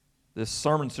this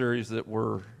sermon series that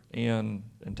we're in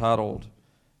entitled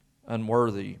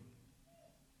Unworthy.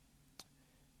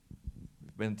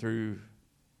 We've been through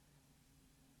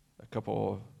a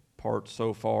couple of parts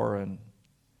so far, and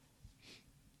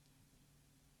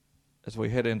as we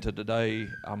head into today,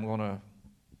 I'm going to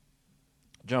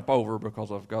jump over because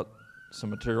I've got some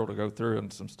material to go through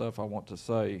and some stuff I want to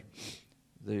say,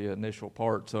 the initial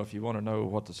part. So if you want to know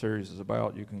what the series is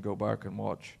about, you can go back and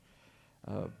watch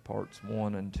parts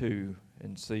 1 and 2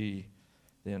 and see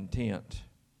the intent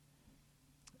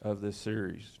of this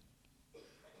series.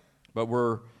 But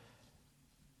we're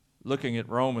looking at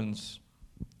Romans,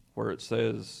 where it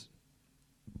says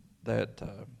that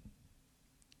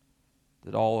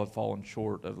that all have fallen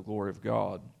short of the glory of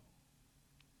God.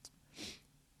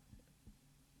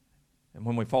 And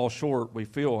when we fall short, we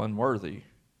feel unworthy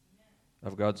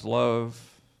of God's love.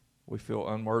 We feel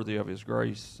unworthy of His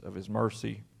grace, of His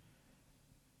mercy.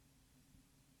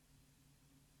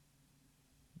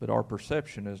 But our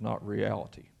perception is not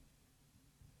reality.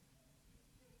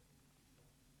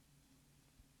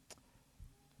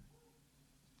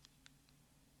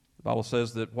 The Bible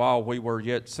says that while we were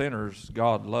yet sinners,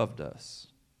 God loved us.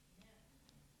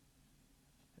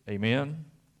 Amen?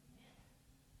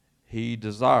 He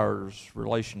desires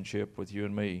relationship with you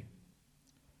and me.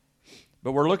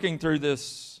 But we're looking through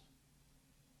this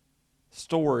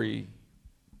story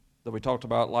that we talked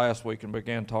about last week and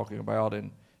began talking about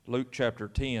in Luke chapter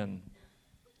 10.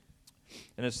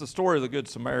 And it's the story of the Good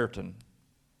Samaritan,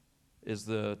 is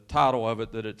the title of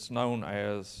it that it's known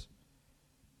as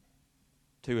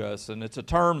to us. And it's a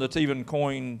term that's even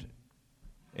coined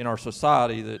in our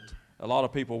society, that a lot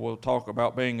of people will talk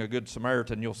about being a good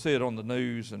Samaritan. You'll see it on the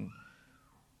news, and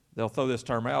they'll throw this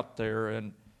term out there.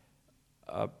 And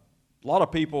a lot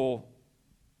of people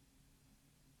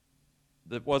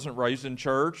that wasn't raised in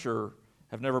church or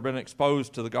have never been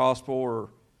exposed to the gospel or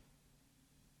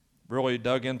really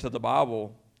dug into the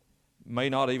Bible may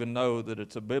not even know that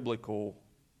it's a biblical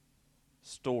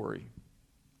story.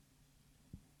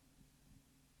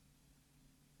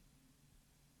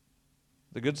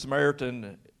 The Good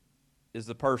Samaritan is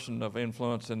the person of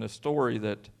influence in this story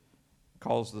that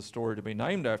caused the story to be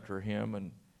named after him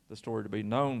and the story to be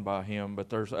known by him, but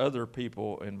there's other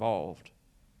people involved.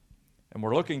 And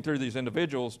we're looking through these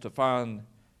individuals to find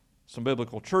some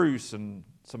biblical truths and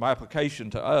some application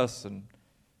to us, and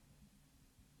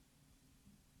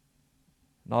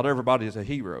not everybody is a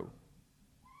hero.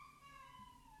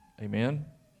 Amen?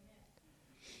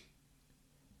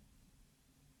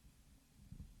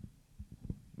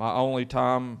 My only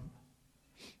time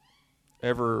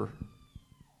ever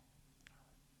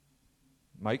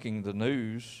making the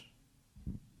news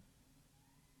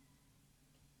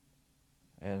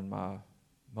and my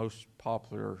most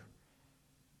popular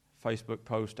Facebook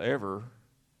post ever,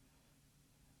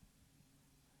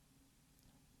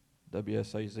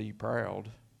 WSAZ proud,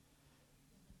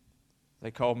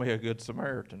 they called me a Good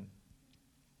Samaritan.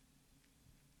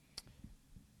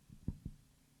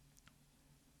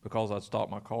 Because I'd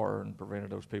stopped my car and prevented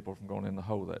those people from going in the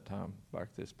hole that time back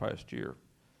this past year,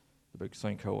 the big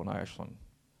sinkhole in Ashland.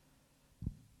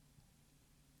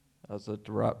 I was at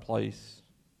the right place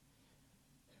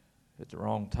at the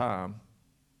wrong time.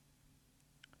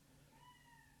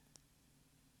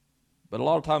 But a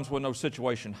lot of times when no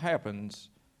situation happens,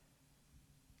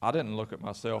 I didn't look at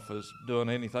myself as doing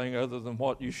anything other than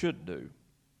what you should do.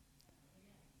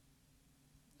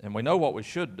 And we know what we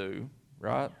should do,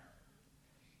 right?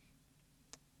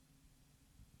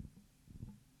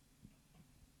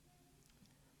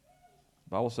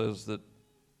 The Bible says that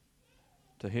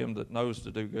to him that knows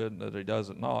to do good and that he does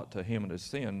it not, to him it is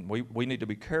sin. We need to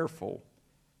be careful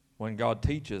when God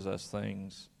teaches us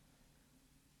things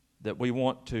that we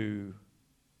want to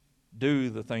do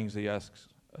the things He asks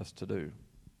us to do.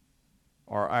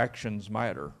 Our actions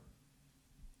matter.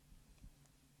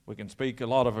 We can speak a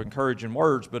lot of encouraging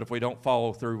words, but if we don't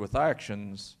follow through with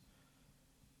actions,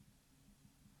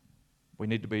 we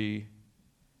need to be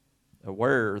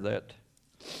aware that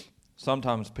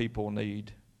sometimes people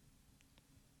need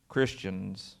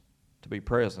Christians to be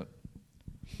present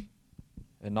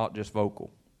and not just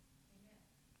vocal.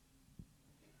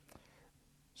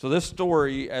 So this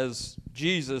story, as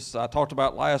Jesus, I talked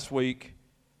about last week,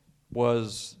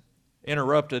 was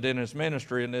interrupted in his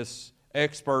ministry, and this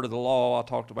expert of the law I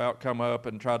talked about come up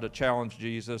and tried to challenge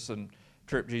Jesus and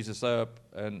trip Jesus up.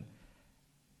 And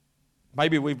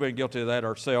maybe we've been guilty of that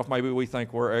ourselves. Maybe we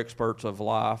think we're experts of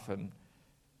life and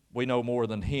we know more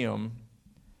than him.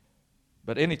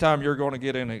 But anytime you're going to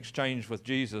get in an exchange with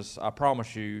Jesus, I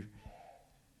promise you,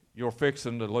 you're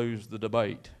fixing to lose the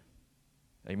debate.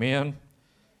 Amen?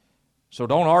 So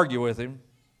don't argue with him.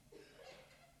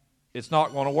 It's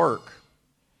not going to work.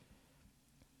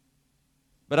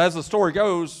 But as the story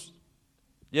goes,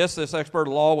 yes, this expert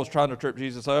of law was trying to trip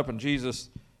Jesus up, and Jesus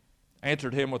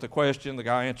answered him with a question. The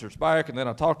guy answers back, and then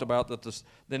I talked about that.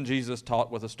 Then Jesus taught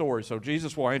with a story. So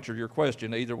Jesus will answer your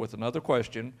question either with another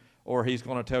question, or he's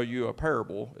going to tell you a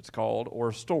parable, it's called, or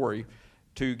a story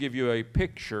to give you a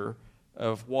picture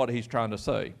of what he's trying to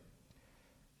say.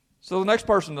 So the next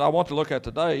person that I want to look at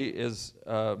today is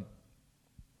the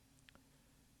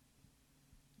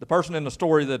person in the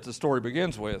story that the story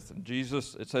begins with. And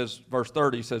Jesus, it says, verse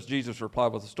 30 says, Jesus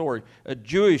replied with a story. A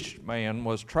Jewish man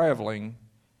was traveling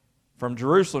from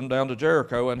Jerusalem down to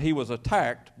Jericho, and he was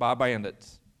attacked by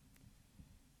bandits.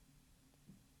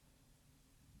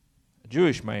 A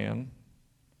Jewish man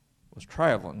was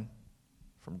traveling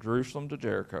from Jerusalem to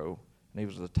Jericho, and he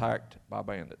was attacked by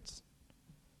bandits.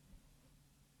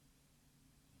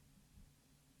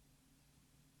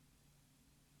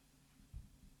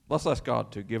 Let's ask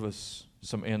God to give us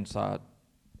some insight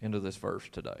into this verse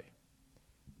today.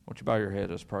 Won't you bow your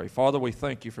head as pray. Father, we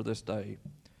thank you for this day.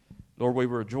 Lord, we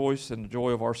rejoice in the joy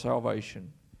of our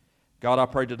salvation. God, I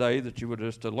pray today that you would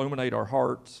just illuminate our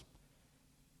hearts.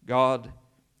 God,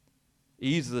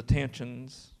 ease the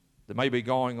tensions that may be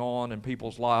going on in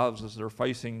people's lives as they're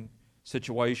facing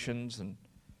situations and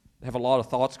have a lot of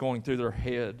thoughts going through their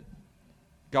head.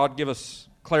 God, give us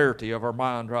clarity of our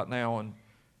mind right now and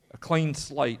a clean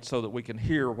slate so that we can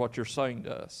hear what you're saying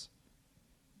to us.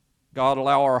 God,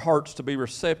 allow our hearts to be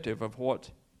receptive of what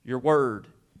your word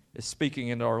is speaking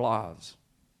into our lives.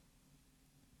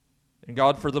 And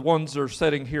God, for the ones that are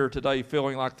sitting here today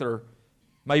feeling like they're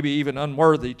maybe even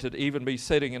unworthy to even be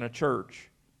sitting in a church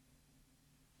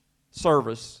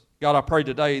service, God, I pray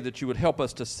today that you would help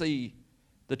us to see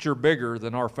that you're bigger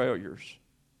than our failures,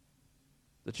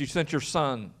 that you sent your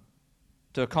Son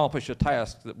to accomplish a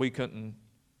task that we couldn't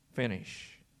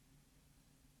finish.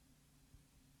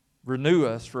 Renew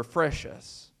us, refresh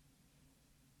us.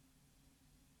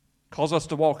 Cause us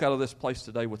to walk out of this place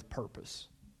today with purpose.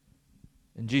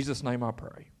 In Jesus' name I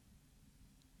pray.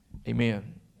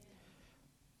 Amen.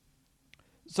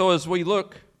 So as we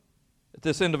look at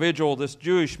this individual, this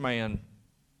Jewish man,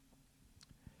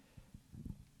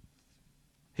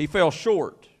 he fell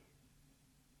short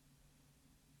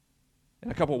in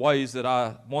a couple of ways that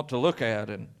I want to look at.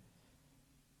 And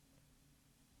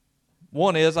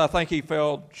one is, I think he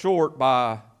fell short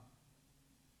by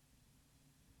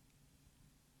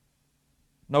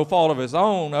no fault of his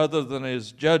own other than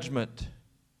his judgment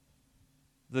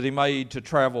that he made to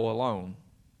travel alone.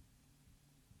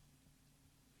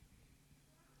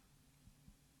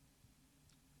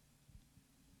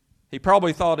 He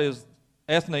probably thought his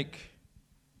ethnic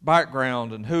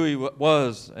background and who he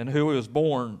was and who he was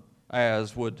born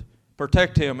as would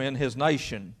protect him in his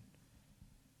nation.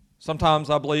 Sometimes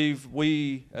I believe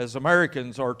we as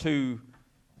Americans are too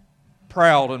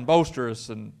proud and boisterous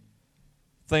and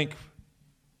think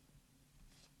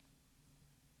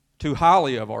too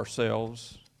highly of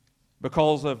ourselves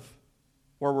because of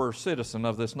where we're a citizen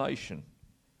of this nation.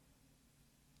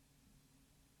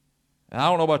 And I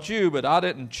don't know about you, but I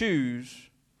didn't choose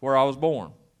where I was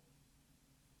born.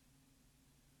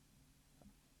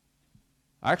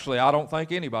 Actually, I don't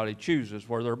think anybody chooses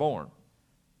where they're born.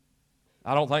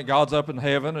 I don't think God's up in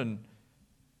heaven and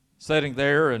sitting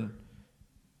there and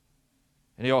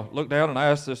he'll look down and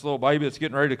ask this little baby that's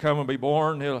getting ready to come and be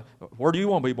born, where do you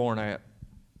want to be born at?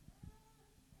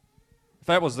 If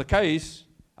that was the case,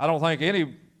 I don't think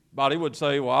anybody would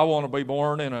say, well, I want to be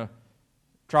born in a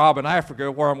tribe in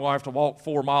Africa where I'm going to have to walk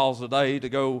 4 miles a day to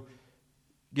go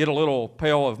get a little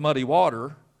pail of muddy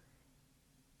water.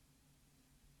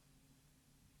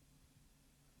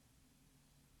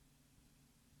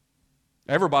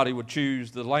 Everybody would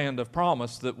choose the land of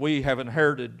promise that we have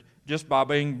inherited just by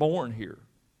being born here.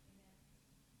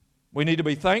 We need to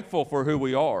be thankful for who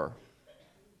we are.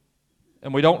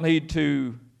 And we don't need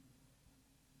to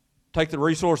take the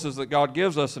resources that God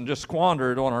gives us and just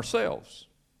squander it on ourselves.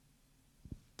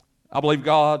 I believe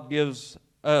God gives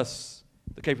us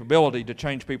the capability to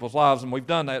change people's lives, and we've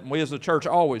done that, and we as a church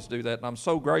always do that, and I'm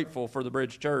so grateful for the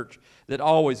Bridge Church that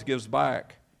always gives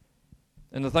back.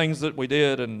 And the things that we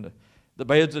did and the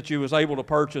beds that you was able to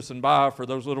purchase and buy for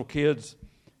those little kids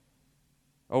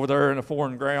over there in a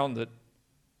foreign ground that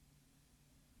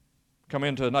come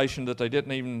into a nation that they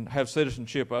didn't even have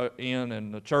citizenship in,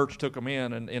 and the church took them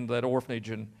in and into that orphanage,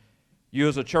 and you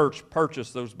as a church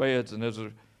purchased those beds, and there's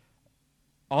an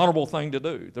honorable thing to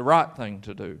do, the right thing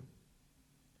to do.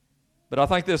 But I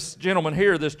think this gentleman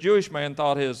here, this Jewish man,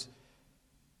 thought his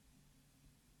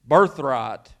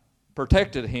birthright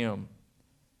protected him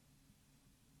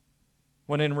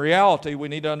When in reality, we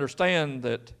need to understand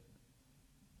that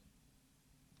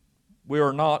we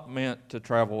are not meant to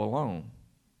travel alone.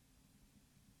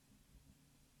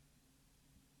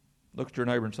 Look at your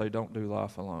neighbor and say, don't do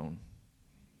life alone.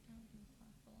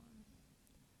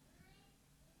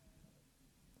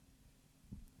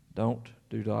 Don't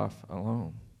do life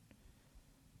alone.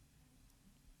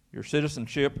 Your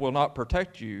citizenship will not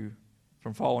protect you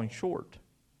from falling short.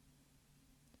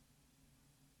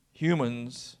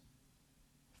 Humans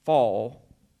fall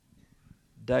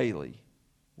daily.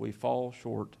 We fall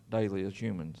short daily as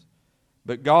humans.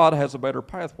 But God has a better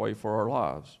pathway for our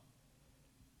lives.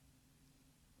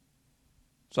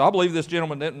 So I believe this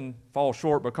gentleman didn't fall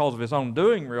short because of his own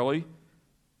doing, really,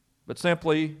 but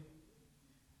simply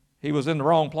he was in the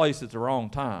wrong place at the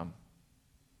wrong time.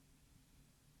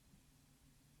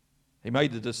 He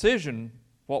made the decision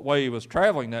what way he was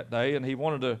traveling that day, and he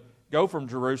wanted to go from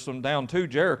Jerusalem down to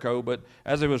Jericho, but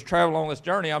as he was traveling on this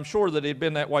journey, I'm sure that he'd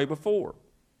been that way before.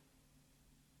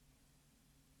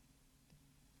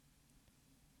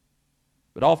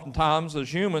 But oftentimes,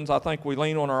 as humans, I think we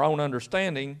lean on our own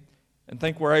understanding and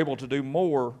think we're able to do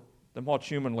more than what's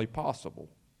humanly possible.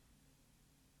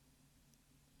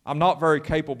 I'm not very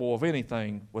capable of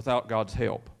anything without God's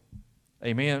help.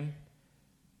 Amen?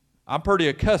 I'm pretty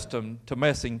accustomed to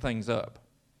messing things up.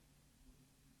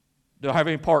 Do I have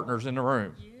any partners in the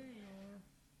room? Yeah.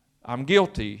 I'm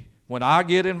guilty. When I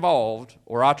get involved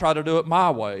or I try to do it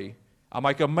my way, I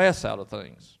make a mess out of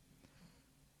things.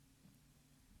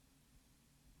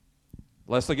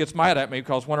 Leslie gets mad at me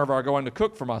because whenever I go in to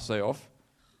cook for myself,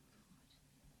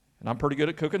 and I'm pretty good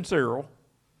at cooking cereal,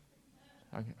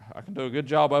 I can do a good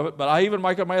job of it, but I even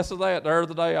make a mess of that. The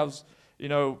other day I was,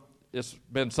 it's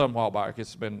been some while back.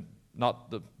 It's been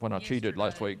not when I cheated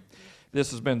last week.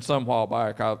 This has been some while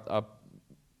back. I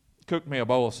cooked me a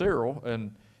bowl of cereal,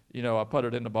 and, I put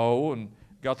it in the bowl and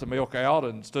got the milk out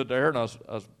and stood there, and I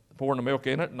was pouring the milk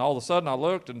in it, and all of a sudden I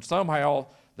looked, and somehow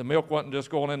the milk wasn't just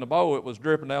going in the bowl. It was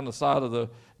dripping down the side of the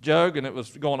jug, and it was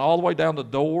going all the way down the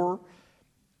door.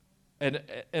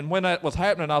 And when that was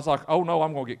happening, I was like, oh, no,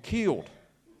 I'm going to get killed.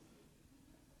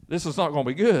 This is not going to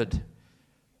be good.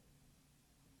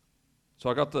 So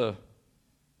I got the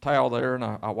towel there, and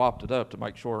I wiped it up to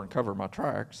make sure and cover my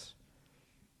tracks.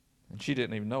 And she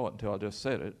didn't even know it until I just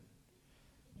said it.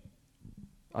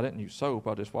 I didn't use soap.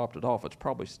 I just wiped it off. It's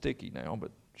probably sticky now,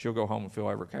 but she'll go home and fill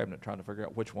every cabinet trying to figure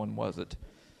out which one was it.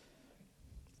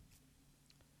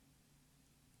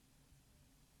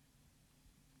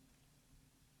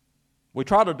 We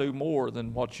try to do more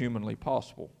than what's humanly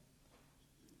possible.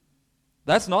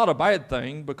 That's not a bad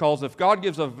thing, because if God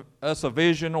gives us a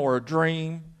vision or a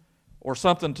dream or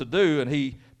something to do, and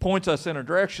He points us in a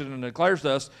direction and declares to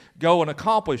us, go and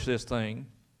accomplish this thing,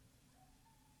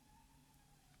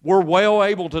 we're well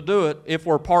able to do it if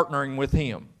we're partnering with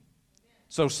Him.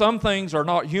 So some things are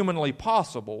not humanly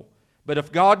possible, but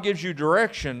if God gives you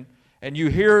direction and you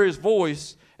hear His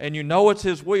voice and you know it's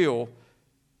His will,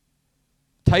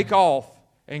 take off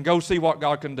and go see what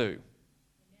God can do.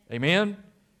 Amen?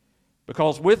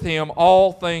 Because with Him,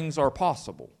 all things are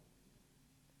possible.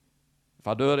 If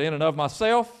I do it in and of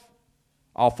myself,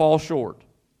 I'll fall short.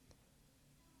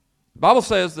 The Bible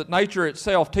says that nature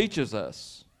itself teaches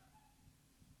us.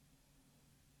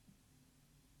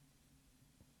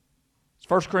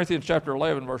 1 Corinthians chapter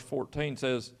 11, verse 14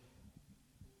 says,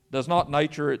 does not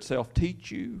nature itself teach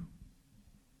you?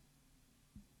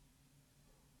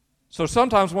 So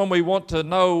sometimes when we want to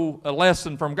know a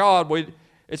lesson from God,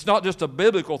 it's not just a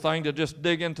biblical thing to just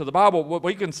dig into the Bible.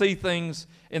 We can see things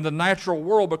in the natural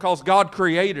world because God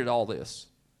created all this.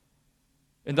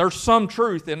 And there's some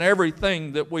truth in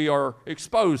everything that we are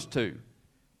exposed to.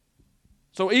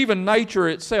 So even nature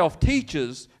itself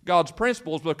teaches God's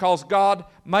principles because God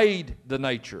made the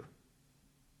nature.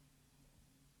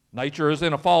 Nature is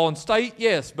in a fallen state,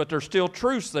 yes, but there's still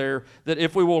truths there that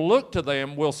if we will look to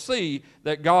them, we'll see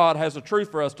that God has a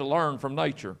truth for us to learn from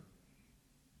nature.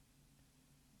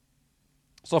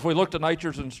 So if we look to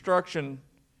nature's instruction,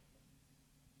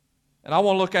 and I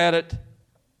want to look at it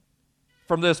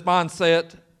from this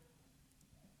mindset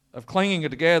of clinging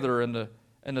together and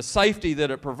the safety that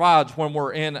it provides when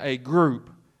we're in a group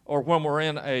or when we're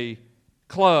in a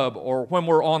club or when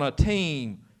we're on a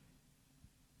team.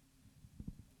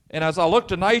 And as I look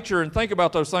to nature and think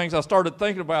about those things, I started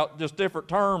thinking about just different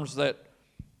terms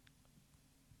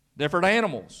different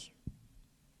animals.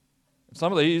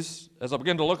 Some of these, as I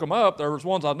began to look them up, there was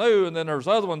ones I knew, and then there's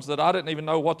other ones that I didn't even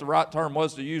know what the right term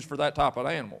was to use for that type of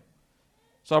animal.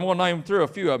 So I'm going to name through a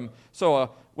few of them.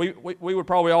 So we would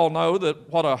probably all know that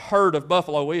what a herd of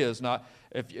buffalo is. Now,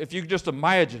 If you just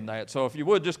imagine that. So if you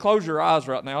would, just close your eyes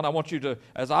right now, and I want you to,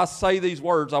 as I say these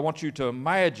words, I want you to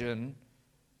imagine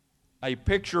a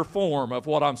picture form of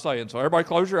what I'm saying. So everybody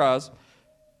close your eyes.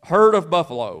 Herd of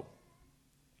buffalo.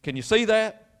 Can you see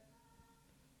that?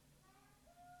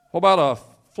 What about a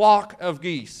flock of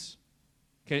geese?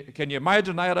 Can you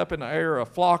imagine that up in the air, a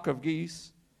flock of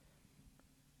geese?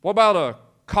 What about a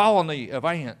colony of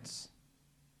ants?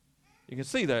 You can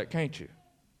see that, can't you?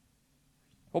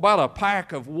 What about a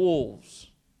pack of wolves?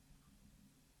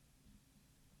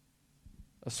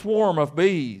 A swarm of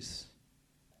bees?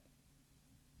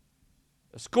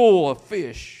 A school of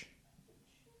fish?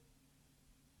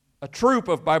 A troop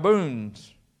of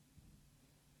baboons?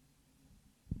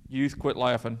 Youth, quit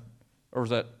laughing. Or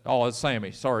was that, oh, it's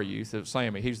Sammy. Sorry, youth, it was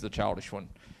Sammy. He's the childish one.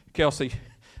 Kelsey,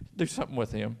 do something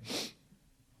with him.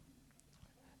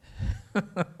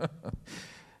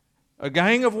 A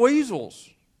gang of weasels.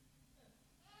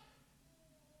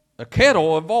 A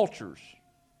kettle of vultures.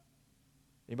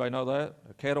 Anybody know that?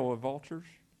 A kettle of vultures?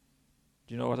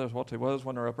 Do you know what it was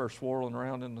when they're up there swirling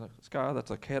around in the sky?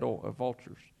 That's a kettle of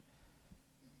vultures.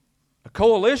 A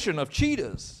coalition of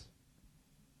cheetahs.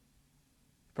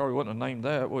 Probably wouldn't have named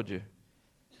that, would you?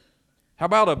 How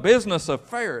about a business of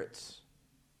ferrets?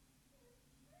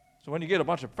 So when you get a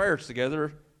bunch of ferrets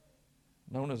together,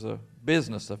 known as a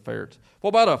business of ferrets. What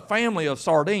about a family of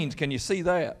sardines? Can you see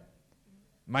that?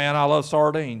 Man, I love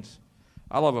sardines.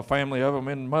 I love a family of them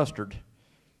in mustard.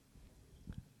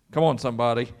 Come on,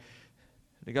 somebody.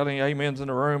 You got any amens in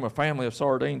the room? A family of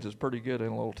sardines is pretty good in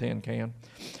a little tin can.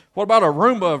 What about a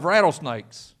Roomba of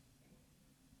rattlesnakes?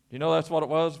 You know that's what it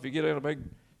was? If you get in a big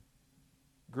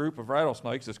group of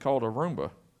rattlesnakes, it's called a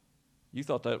Roomba. You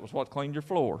thought that was what cleaned your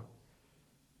floor.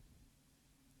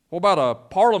 What about a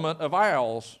parliament of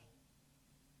owls?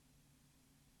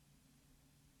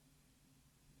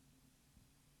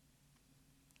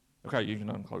 Okay, you can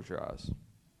unclose your eyes,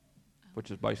 which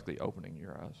is basically opening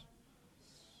your eyes.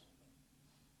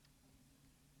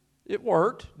 It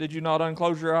worked. Did you not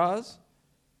unclose your eyes?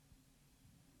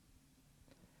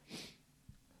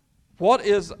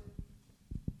 What's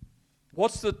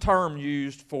the term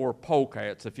used for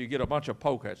polecats if you get a bunch of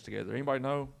polecats together? Anybody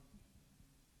know?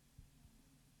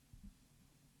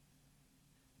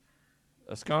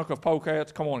 A skunk of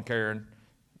polecats? Come on, Karen.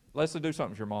 Leslie, do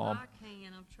something with your mom. I can.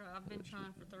 I've been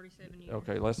trying for 37 years.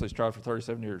 Okay, Leslie's tried for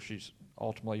 37 years. She's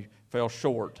ultimately fell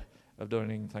short of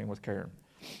doing anything with Karen.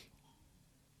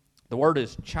 The word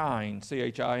is chine,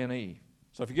 C-H-I-N-E.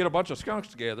 So if you get a bunch of skunks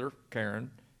together,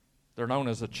 Karen, they're known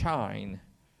as a chine.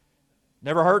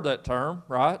 Never heard that term,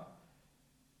 right?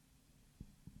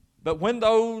 But when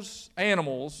those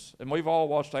animals, and we've all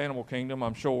watched Animal Kingdom,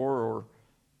 I'm sure, or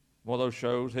one of those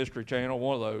shows, History Channel,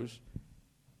 one of those,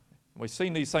 we've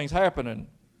seen these things happening.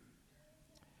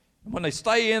 When they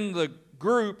stay in the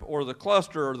group or the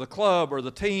cluster or the club or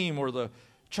the team or the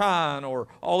chine or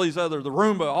all these other, the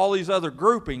Roomba, all these other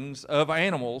groupings of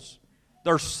animals,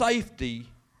 there's safety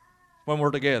when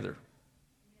we're together.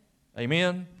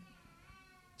 Amen?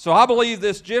 So I believe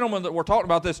this gentleman that we're talking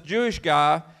about, this Jewish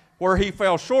guy, where he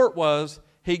fell short was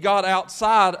he got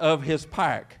outside of his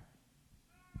pack.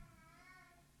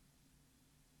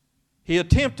 He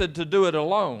attempted to do it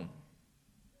alone.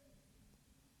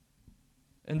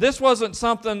 And this wasn't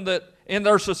something that in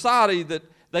their society that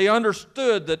they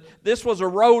understood that this was a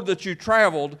road that you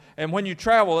traveled, and when you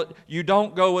travel it, you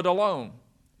don't go it alone.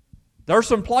 There are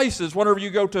some places, whenever you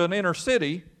go to an inner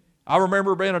city, I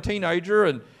remember being a teenager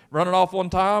and running off one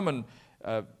time, and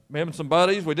me and some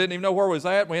buddies, we didn't even know where we was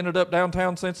at. We ended up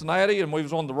downtown Cincinnati, and we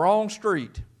was on the wrong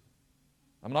street.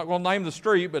 I'm not going to name the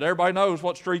street, but everybody knows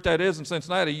what street that is in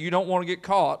Cincinnati. You don't want to get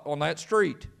caught on that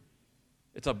street.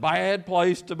 It's a bad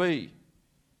place to be.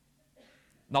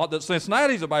 Not that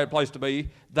Cincinnati's a bad place to be,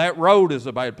 that road is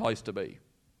a bad place to be.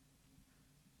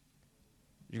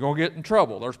 You're going to get in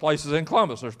trouble. There's places in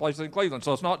Columbus, there's places in Cleveland,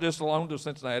 so it's not just alone to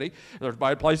Cincinnati. There's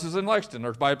bad places in Lexington,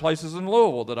 there's bad places in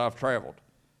Louisville that I've traveled.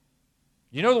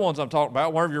 You know the ones I'm talking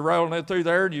about, whenever you're rolling in through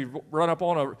there and you run up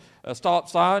on a stop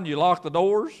sign, you lock the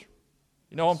doors.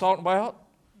 You know what I'm talking about?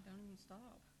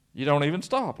 You don't even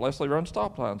stop. Leslie runs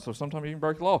stop lines, so sometimes you can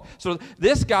break the law. So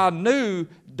this guy knew,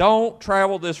 don't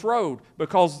travel this road,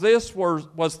 because this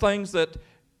was things that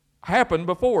happened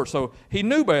before. So he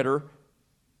knew better,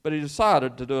 but he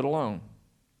decided to do it alone.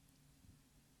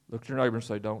 Look at your neighbor and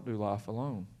say, don't do life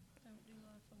alone. Don't do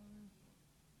life alone.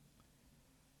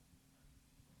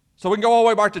 So we can go all the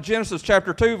way back to Genesis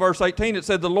chapter 2, verse 18. It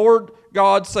said, the Lord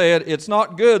God said, it's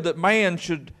not good that man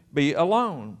should be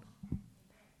alone.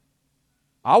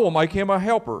 I will make him a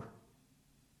helper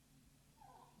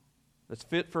that's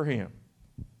fit for him.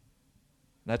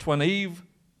 That's when Eve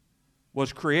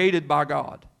was created by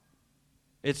God.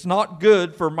 It's not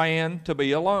good for man to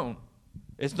be alone.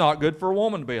 It's not good for a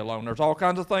woman to be alone. There's all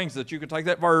kinds of things that you can take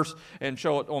that verse and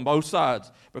show it on both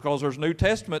sides, because there's New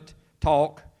Testament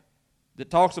talk that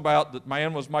talks about that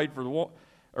man was made for the woman,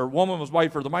 or woman was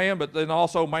made for the man, but then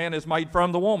also man is made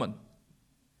from the woman.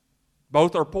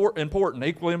 Both are important,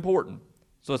 equally important.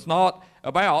 So it's not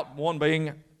about one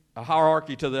being a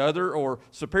hierarchy to the other or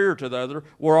superior to the other.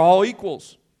 We're all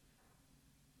equals.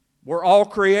 We're all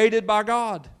created by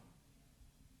God.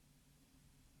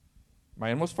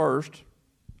 Man was first.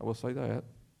 I will say that.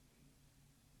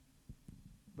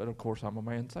 But of course I'm a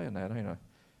man saying that, ain't I?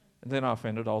 And then I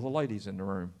offended all the ladies in the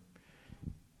room.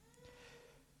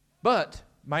 But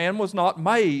man was not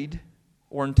made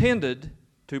or intended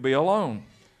to be alone.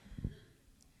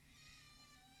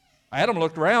 Adam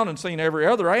looked around and seen every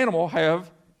other animal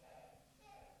have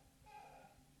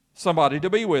somebody to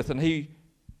be with, and he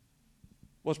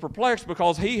was perplexed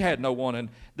because he had no one. And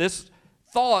this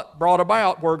thought brought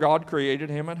about where God created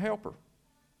him an helper.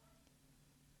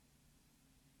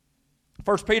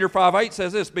 1 Peter 5:8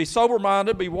 says this, "Be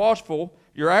sober-minded, be watchful.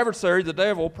 Your adversary, the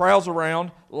devil, prowls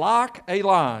around like a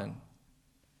lion,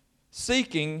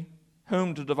 seeking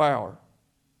whom to devour."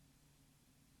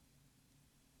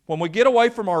 When we get away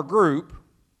from our group,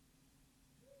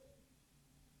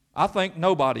 I think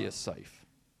nobody is safe.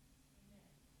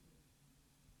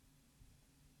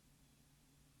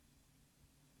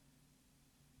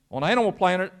 On Animal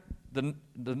Planet, the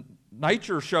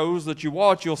nature shows that you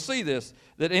watch, you'll see this,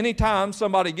 that anytime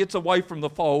somebody gets away from the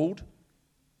fold,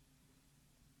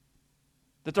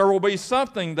 that there will be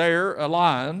something there, a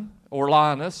lion or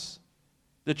lioness,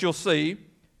 that you'll see.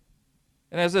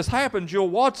 And as this happens, you'll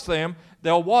watch them.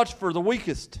 They'll watch for the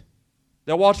weakest.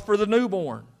 They'll watch for the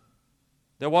newborn.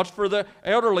 They'll watch for the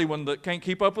elderly one that can't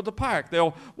keep up with the pack.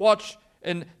 They'll watch,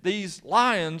 and these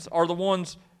lions are the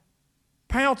ones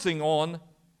pouncing on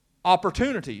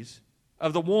opportunities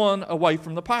of the one away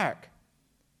from the pack.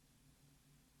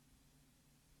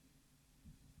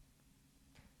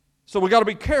 So we got to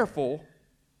be careful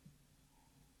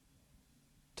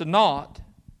to not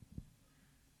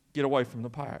get away from the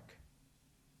pack.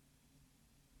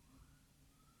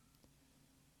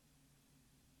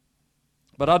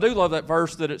 But I do love that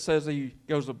verse that it says he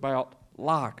goes about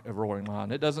like a roaring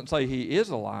lion. It doesn't say he is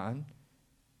a lion.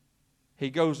 He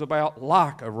goes about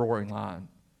like a roaring lion.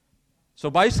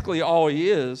 So basically all he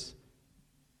is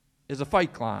a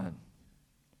fake lion.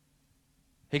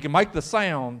 He can make the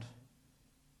sound,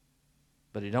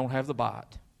 but he don't have the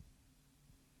bite.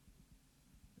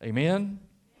 Amen?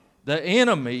 The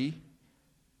enemy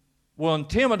will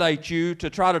intimidate you to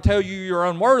try to tell you you're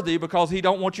unworthy because he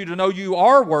don't want you to know you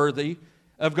are worthy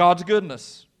of God's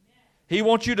goodness. He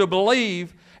wants you to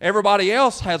believe everybody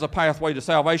else has a pathway to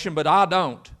salvation, but I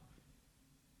don't.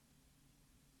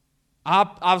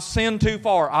 I've sinned too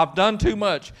far. I've done too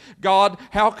much. God,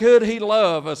 how could He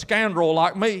love a scoundrel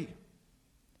like me?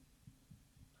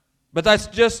 But that's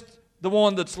just the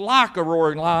one that's like a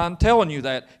roaring lion telling you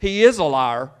that. He is a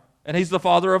liar, and he's the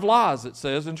father of lies, it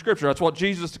says in Scripture. That's what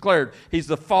Jesus declared. He's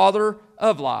the father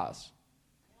of lies.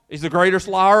 He's the greatest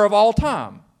liar of all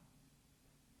time.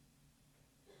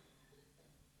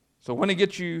 So when he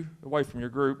gets you away from your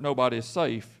group, nobody is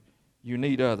safe. You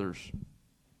need others.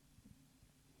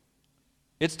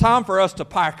 It's time for us to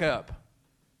pack up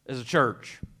as a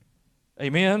church.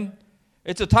 Amen?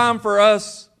 It's a time for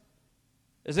us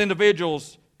as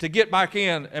individuals to get back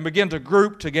in and begin to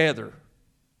group together.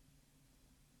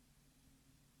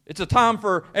 It's a time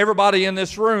for everybody in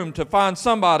this room to find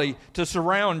somebody to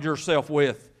surround yourself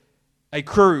with. A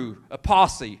crew, a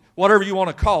posse, whatever you want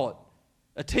to call it.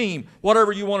 A team,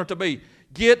 whatever you want it to be.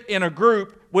 Get in a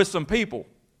group with some people.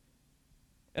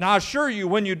 And I assure you,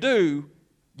 when you do,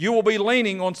 you will be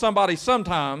leaning on somebody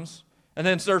sometimes, and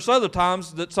then there's other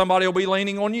times that somebody will be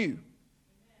leaning on you.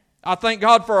 I thank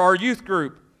God for our youth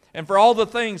group and for all the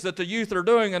things that the youth are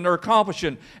doing and they're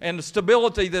accomplishing, and the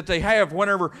stability that they have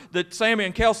whenever that Sammy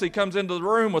and Kelsey comes into the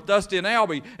room with Dusty and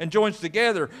Albie and joins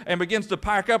together and begins to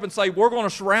pack up and say, we're going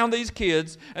to surround these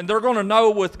kids, and they're going to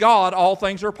know with God all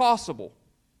things are possible.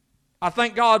 I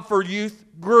thank God for youth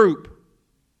group.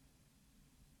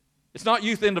 It's not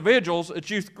youth individuals, it's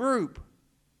youth group.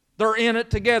 They're in it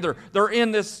together. They're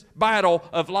in this battle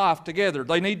of life together.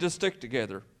 They need to stick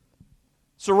together.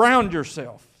 Surround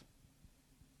yourself.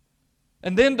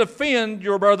 And then defend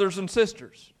your brothers and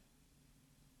sisters.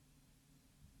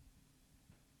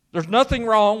 There's nothing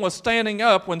wrong with standing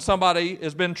up when somebody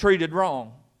has been treated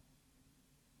wrong.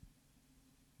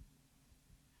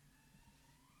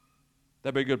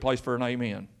 That'd be a good place for an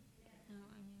amen.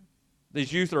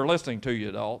 These youth are listening to you,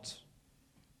 adults.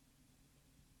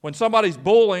 When somebody's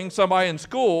bullying somebody in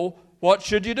school, what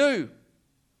should you do?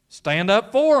 Stand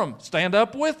up for them. Stand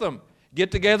up with them.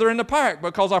 Get together in the pack,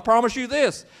 because I promise you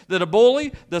this, that a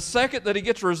bully, the second that he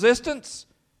gets resistance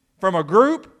from a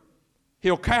group,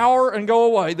 he'll cower and go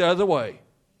away the other way.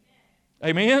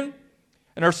 Amen?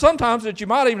 And there's sometimes that you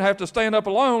might even have to stand up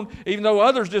alone, even though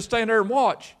others just stand there and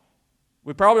watch.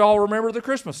 We probably all remember the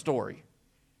Christmas story.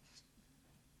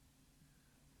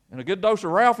 And a good dose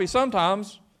of Ralphie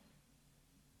sometimes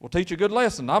will teach a good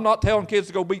lesson. I'm not telling kids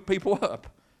to go beat people up.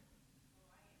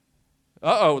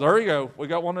 Uh-oh, there you go. We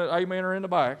got one amener in the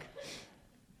back.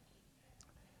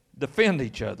 Defend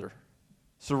each other.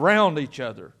 Surround each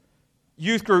other.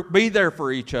 Youth group, be there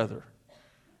for each other.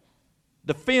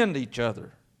 Defend each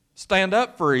other. Stand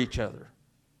up for each other.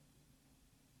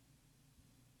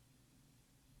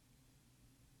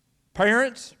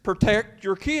 Parents, protect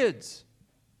your kids.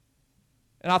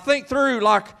 And I think through,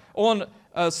 like on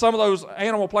some of those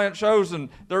Animal Planet shows, and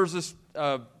there's this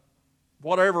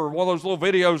one of those little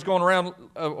videos going around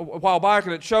a while back,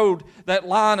 and it showed that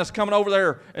lioness coming over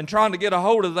there and trying to get a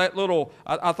hold of that little,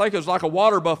 I think it was like a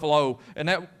water buffalo, and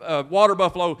that water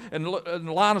buffalo, and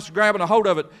the lioness grabbing a hold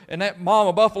of it, and that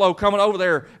mama buffalo coming over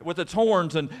there with its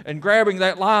horns and grabbing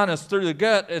that lioness through the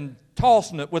gut and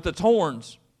tossing it with its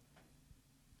horns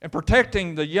and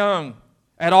protecting the young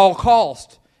at all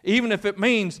cost. Even if it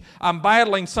means I'm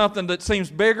battling something that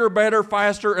seems bigger, better,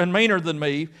 faster, and meaner than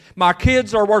me, my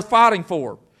kids are worth fighting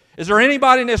for. Is there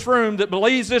anybody in this room that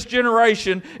believes this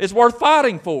generation is worth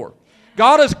fighting for?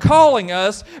 God is calling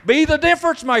us, be the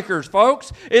difference makers,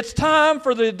 folks. It's time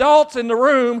for the adults in the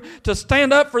room to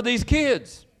stand up for these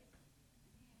kids.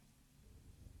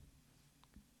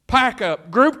 Pack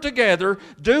up, group together,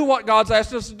 do what God's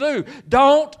asked us to do.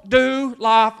 Don't do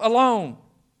life alone.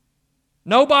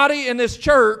 Nobody in this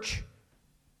church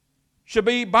should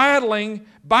be battling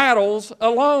battles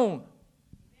alone.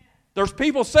 There's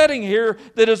people sitting here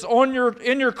that is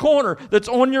in your corner, that's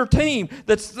on your team,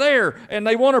 that's there, and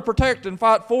they want to protect and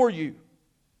fight for you.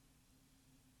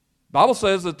 The Bible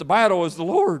says that the battle is the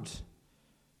Lord's.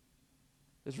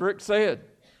 As Rick said,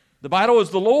 the battle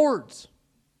is the Lord's.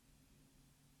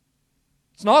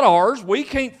 It's not ours. We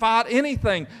can't fight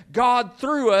anything. God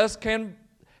through us can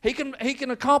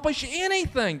accomplish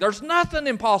anything. There's nothing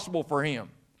impossible for Him.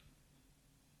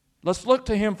 Let's look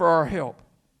to Him for our help.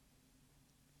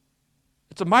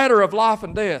 It's a matter of life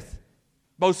and death,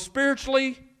 both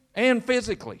spiritually and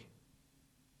physically.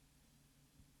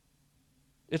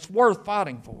 It's worth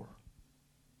fighting for.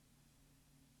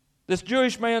 This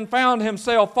Jewish man found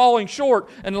himself falling short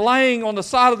and laying on the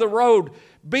side of the road,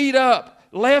 beat up,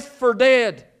 left for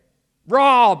dead,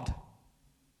 robbed,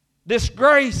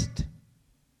 disgraced.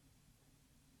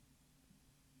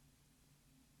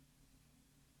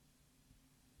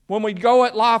 When we go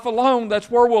at life alone,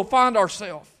 that's where we'll find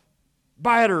ourselves.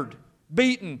 Battered,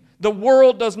 beaten. The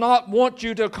world does not want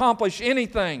you to accomplish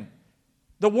anything.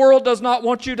 The world does not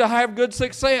want you to have good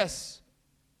success.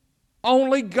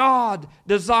 Only God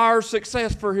desires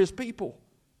success for His people.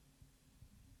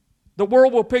 The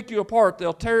world will pick you apart.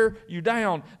 They'll tear you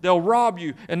down. They'll rob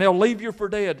you, and they'll leave you for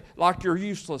dead like you're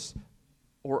useless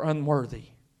or unworthy.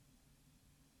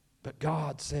 But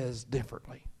God says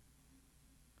differently.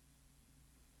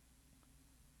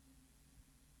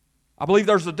 I believe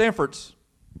there's a difference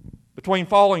between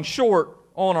falling short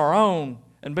on our own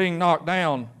and being knocked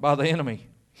down by the enemy.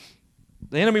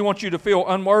 The enemy wants you to feel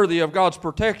unworthy of God's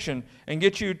protection and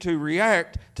get you to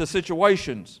react to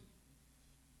situations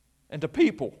and to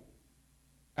people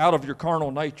out of your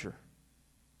carnal nature.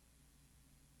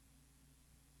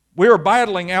 We are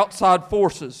battling outside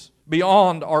forces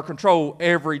beyond our control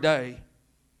every day.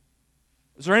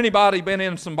 Has there anybody been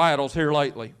in some battles here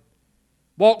lately?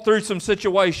 Walk through some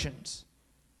situations,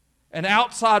 and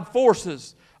outside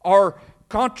forces are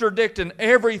contradicting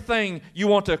everything you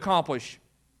want to accomplish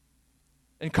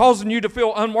and causing you to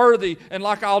feel unworthy and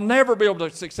like I'll never be able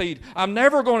to succeed. I'm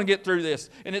never going to get through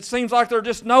this, and it seems like there's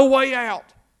just no way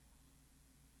out.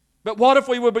 But what if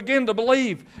we would begin to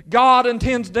believe God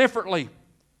intends differently?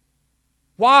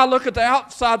 Why look at the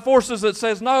outside forces that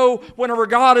says no whenever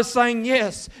God is saying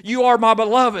yes, you are my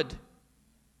beloved.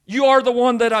 You are the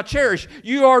one that I cherish.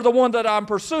 You are the one that I'm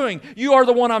pursuing. You are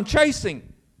the one I'm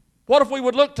chasing. What if we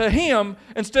would look to Him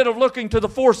instead of looking to the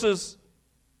forces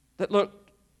that look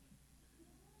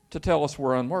to tell us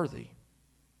we're unworthy?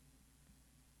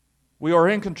 We are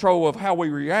in control of how we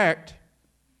react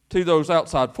to those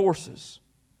outside forces.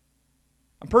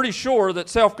 I'm pretty sure that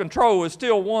self-control is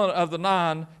still one of the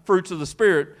 9 fruits of the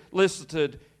Spirit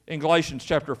listed in Galatians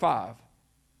chapter 5.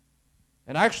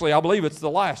 And actually, I believe it's the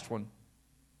last one.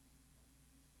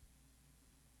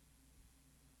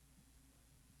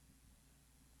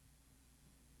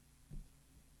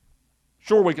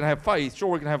 Sure, we can have faith. Sure,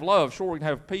 we can have love. Sure, we can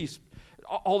have peace.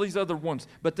 All these other ones.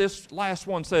 But this last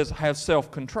one says, have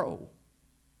self-control.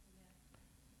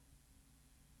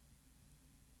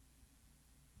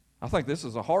 I think this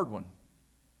is a hard one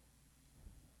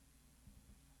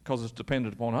because it's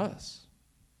dependent upon us.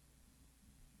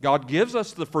 God gives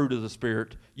us the fruit of the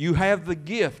Spirit. You have the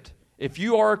gift. If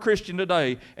you are a Christian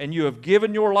today and you have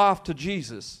given your life to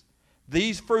Jesus,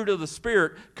 these fruit of the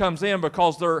Spirit comes in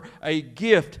because they're a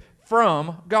gift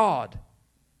from God.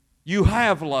 You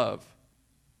have love.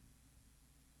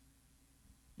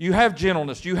 You have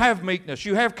gentleness. You have meekness.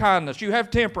 You have kindness. You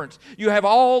have temperance. You have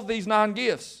all these 9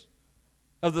 gifts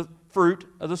of the fruit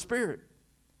of the Spirit.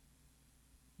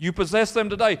 You possess them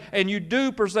today, and you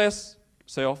do possess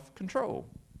self-control.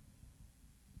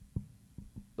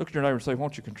 Look at your neighbor and say,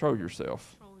 won't you control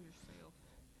yourself? Control yourself.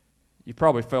 You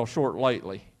probably fell short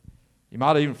lately. You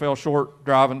might have even fell short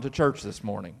driving to church this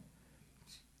morning.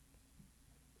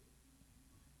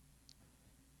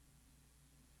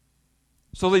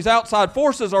 So these outside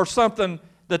forces are something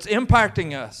that's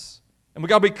impacting us. And we've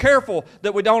got to be careful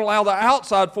that we don't allow the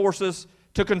outside forces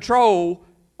to control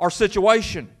our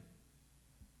situation.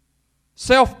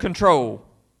 Self-control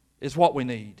is what we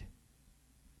need.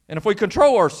 And if we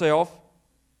control ourselves,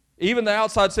 even the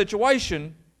outside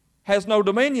situation has no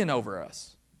dominion over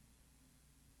us.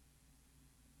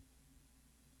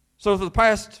 So for the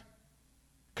past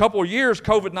couple of years,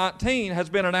 COVID-19 has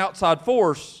been an outside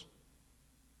force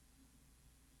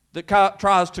that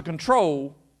tries to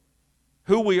control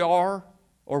who we are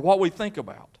or what we think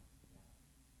about.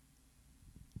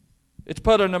 It's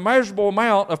put an immeasurable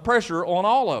amount of pressure on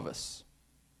all of us.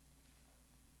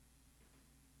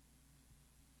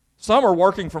 Some are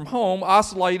working from home,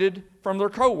 isolated from their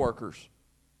co-workers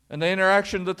and the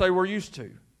interaction that they were used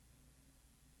to.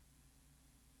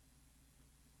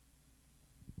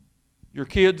 Your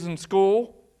kids in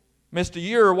school missed a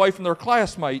year away from their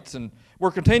classmates, and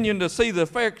we're continuing to see the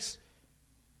effects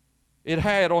it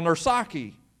had on their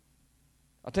psyche.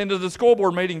 I attended the school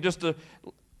board meeting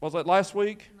was that last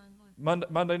week?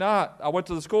 Monday night. I went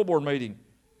to the school board meeting.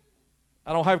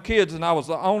 I don't have kids, and I was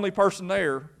the only person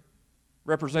there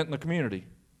representing the community.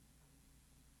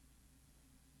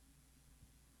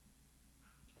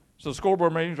 So the school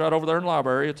board meeting's right over there in the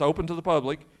library. It's open to the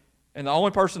public, and the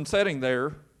only person sitting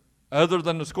there, other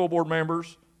than the school board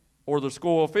members or the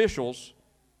school officials,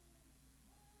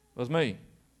 was me.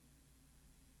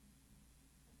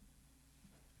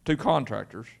 2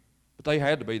 contractors, but they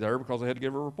had to be there because they had to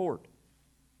give a report.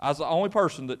 I was the only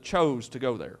person that chose to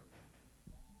go there.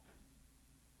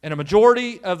 And a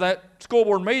majority of that school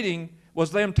board meeting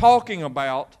was them talking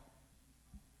about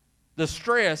the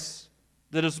stress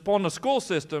that is upon the school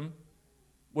system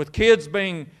with kids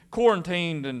being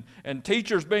quarantined and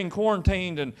teachers being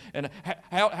quarantined and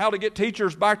how to get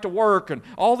teachers back to work and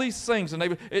all these things.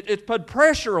 And it's put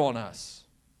pressure on us.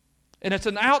 And it's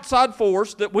an outside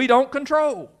force that we don't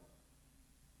control.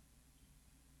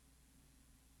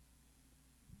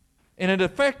 And it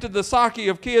affected the psyche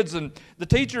of kids and the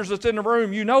teachers that's in the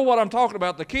room. You know what I'm talking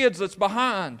about, the kids that's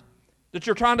behind, that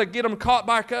you're trying to get them caught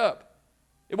back up.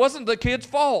 It wasn't the kids'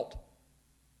 fault.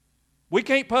 We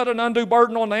can't put an undue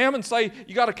burden on them and say,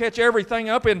 you got to catch everything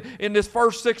up in this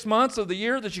first 6 months of the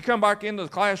year that you come back into the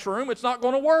classroom. It's not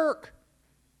going to work.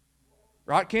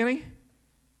 Right, Kenny?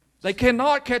 They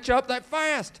cannot catch up that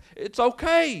fast. It's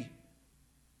okay.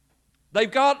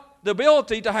 They've got the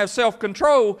ability to have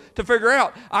self-control to figure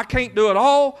out, I can't do it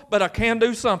all, but I can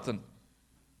do something.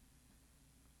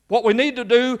 What we need to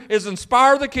do is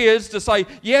inspire the kids to say,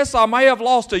 yes, I may have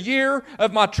lost a year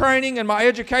of my training and my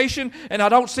education, and I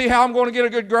don't see how I'm going to get a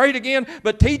good grade again,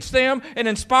 but teach them and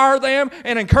inspire them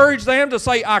and encourage them to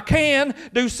say, I can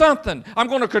do something. I'm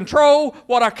going to control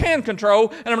what I can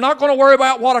control, and I'm not going to worry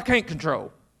about what I can't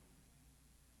control.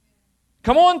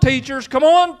 Come on, teachers. Come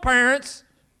on, parents.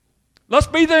 Let's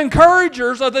be the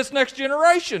encouragers of this next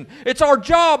generation. It's our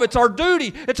job. It's our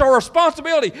duty. It's our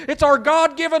responsibility. It's our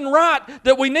God-given right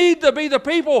that we need to be the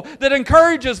people that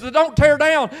encourages, that don't tear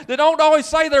down, that don't always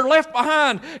say they're left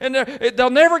behind and they'll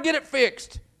never get it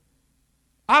fixed.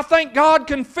 I think God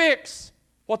can fix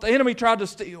what the enemy tried to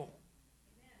steal.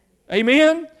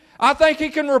 Amen? I think He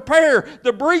can repair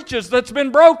the breaches that's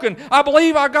been broken. I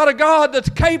believe I got a God that's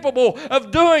capable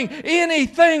of doing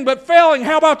anything but failing.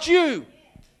 How about you?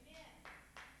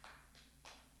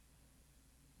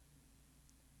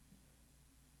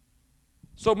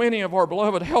 So many of our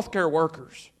beloved healthcare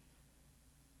workers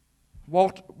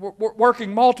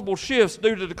working multiple shifts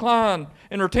due to decline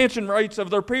in retention rates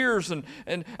of their peers. And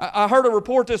I heard a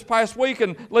report this past week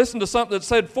and listened to something that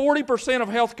said 40% of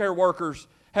healthcare workers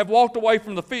have walked away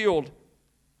from the field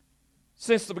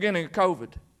since the beginning of COVID.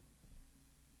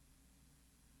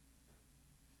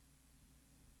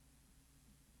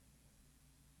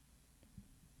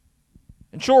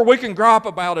 And sure, we can gripe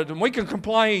about it and we can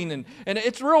complain, and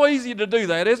it's real easy to do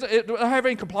that. Do I have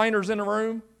any complainers in the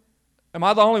room? Am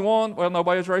I the only one? Well,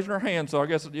 nobody's raising their hand, so I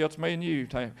guess it's me and you.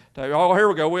 Oh, here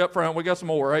we go. We up front. We got some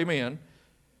more. Amen.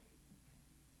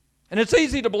 And it's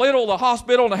easy to belittle the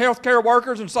hospital and the healthcare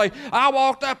workers and say, I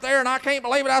walked up there and I can't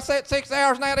believe it. I sat 6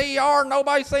 hours in that ER and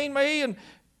nobody's seen me. And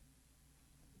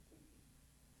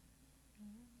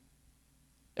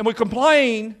we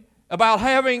complain about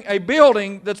having a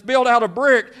building that's built out of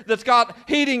brick, that's got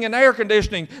heating and air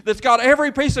conditioning, that's got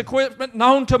every piece of equipment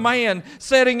known to man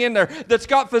sitting in there, that's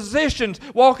got physicians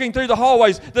walking through the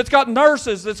hallways, that's got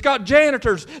nurses, that's got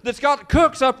janitors, that's got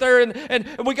cooks up there, and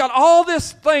we got all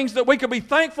these things that we could be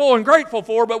thankful and grateful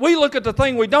for, but we look at the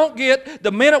thing we don't get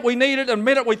the minute we need it and the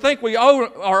minute we think we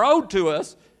are owed to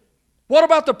us. What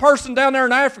about the person down there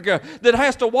in Africa that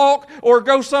has to walk or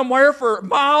go somewhere for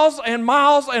miles and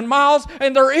miles and miles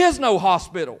and there is no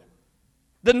hospital?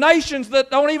 The nations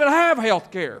that don't even have health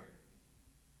care.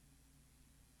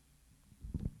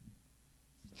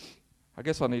 I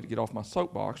guess I need to get off my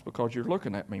soapbox because you're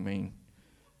looking at me mean.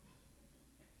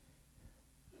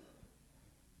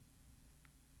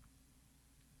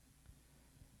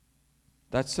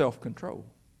 That's self-control.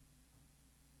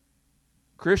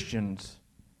 Christians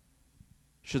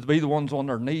should be the ones on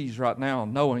their knees right now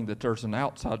knowing that there's an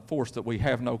outside force that we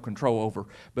have no control over,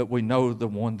 but we know the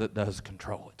one that does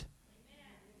control it.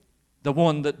 The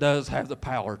one that does have the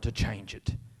power to change it.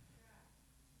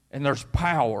 And there's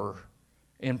power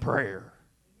in prayer.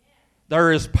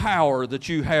 There is power that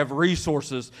you have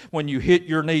resources when you hit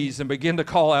your knees and begin to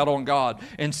call out on God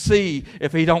and see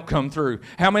if He don't come through.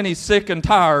 How many sick and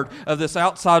tired of this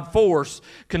outside force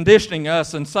conditioning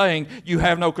us and saying, you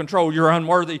have no control, you're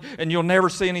unworthy, and you'll never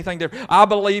see anything different. I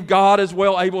believe God is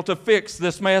well able to fix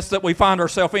this mess that we find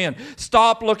ourselves in.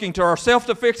 Stop looking to ourselves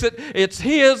to fix it. It's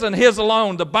His and His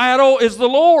alone. The battle is the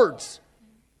Lord's.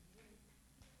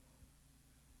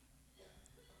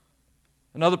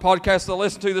 Another podcast I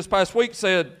listened to this past week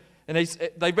said, and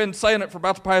they've been saying it for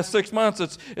about the past 6 months,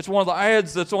 it's one of the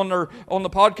ads that's on the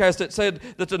podcast that said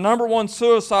that the number one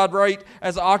suicide rate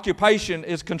as an occupation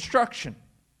is construction.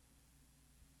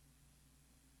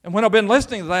 And when I've been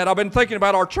listening to that, I've been thinking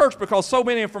about our church because so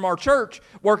many from our church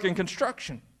work in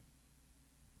construction.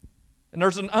 And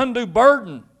there's an undue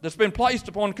burden that's been placed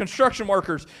upon construction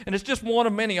workers. And it's just one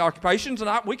of many occupations.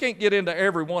 And we can't get into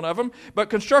every one of them. But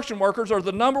construction workers are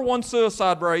the number one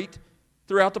suicide rate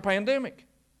throughout the pandemic.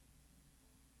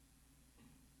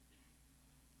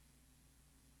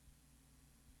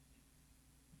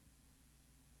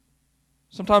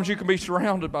 Sometimes you can be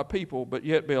surrounded by people, but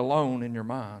yet be alone in your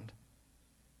mind.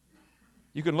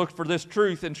 You can look for this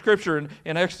truth in Scripture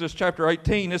in Exodus chapter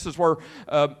 18. This is where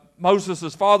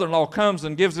Moses' father-in-law comes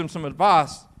and gives him some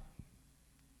advice.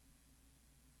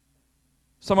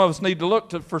 Some of us need to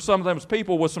look for some of them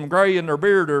people with some gray in their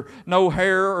beard or no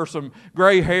hair or some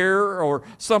gray hair or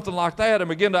something like that and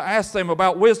begin to ask them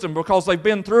about wisdom because they've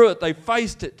been through it, they've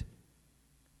faced it.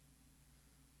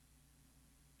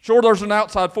 Sure, there's an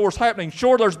outside force happening.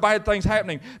 Sure, there's bad things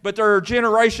happening. But there are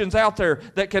generations out there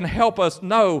that can help us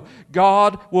know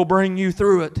God will bring you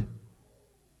through it.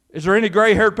 Is there any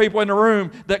gray-haired people in the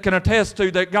room that can attest to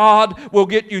that God will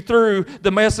get you through the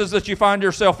messes that you find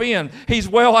yourself in? He's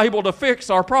well able to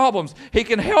fix our problems. He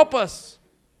can help us.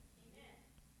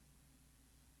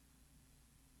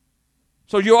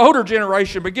 So you older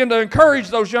generation, begin to encourage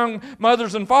those young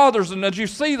mothers and fathers, and as you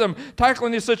see them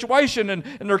tackling this situation and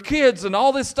their kids and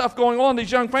all this stuff going on,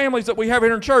 these young families that we have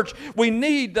here in church, we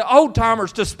need the old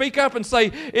timers to speak up and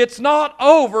say, it's not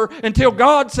over until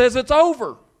God says it's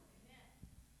over.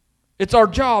 It's our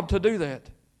job to do that.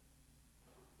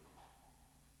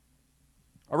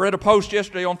 I read a post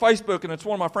yesterday on Facebook, and it's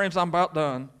one of my friends. I'm about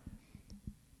done.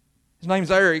 His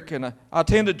name's Eric, and I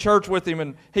attended church with him,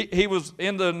 and he was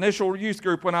in the initial youth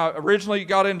group when I originally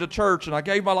got into church, and I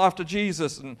gave my life to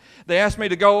Jesus, and they asked me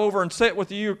to go over and sit with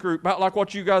the youth group, about like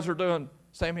what you guys are doing,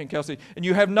 Sammy and Kelsey, and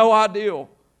you have no idea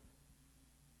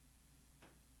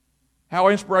how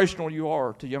inspirational you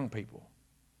are to young people.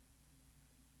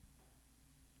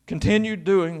 Continue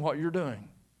doing what you're doing.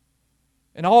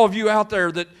 And all of you out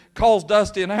there that calls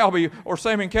Dusty and Albie or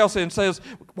Sammy and Kelsey and says,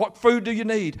 what food do you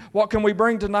need? What can we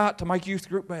bring tonight to make youth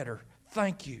group better?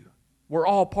 Thank you. We're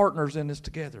all partners in this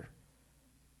together.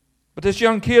 But this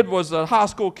young kid was a high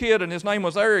school kid, and his name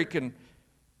was Eric, and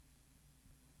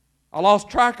I lost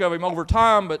track of him over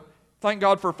time, but thank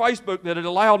God for Facebook that it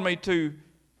allowed me to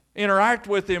interact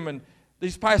with him. And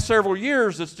these past several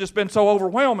years, it's just been so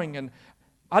overwhelming. And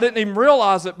I didn't even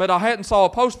realize it, but I hadn't saw a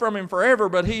post from him forever,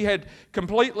 but he had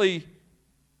completely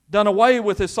done away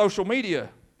with his social media.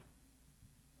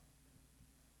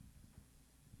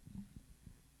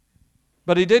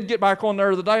 But he did get back on there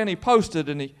the other day, and he posted,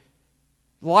 and the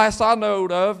last I know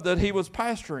of, that he was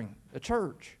pastoring a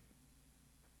church.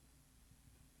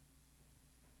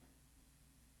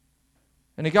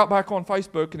 And he got back on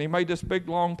Facebook, and he made this big,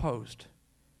 long post.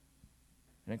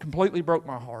 And it completely broke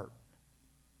my heart.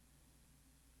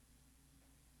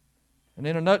 And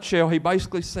in a nutshell, he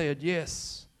basically said,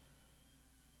 yes,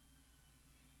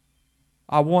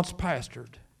 I once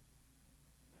pastored.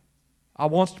 I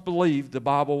once believed the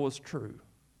Bible was true.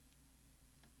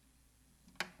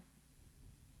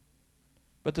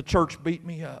 But the church beat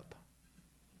me up.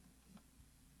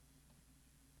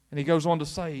 And he goes on to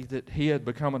say that he had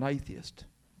become an atheist.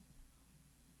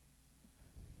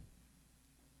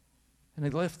 And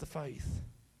he left the faith.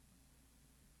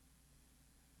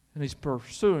 And he's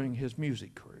pursuing his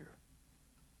music career.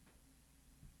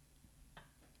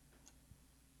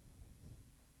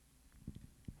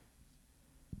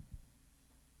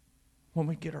 When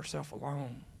we get ourselves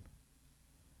alone,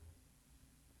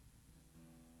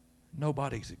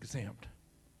 nobody's exempt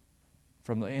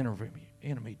from the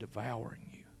enemy devouring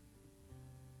you.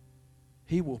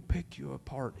 He will pick you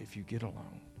apart if you get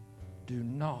alone. Do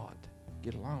not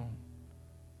get alone.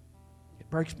 It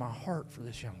breaks my heart for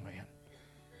this young man.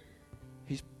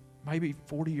 He's maybe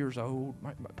 40 years old,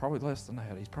 probably less than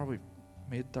that. He's probably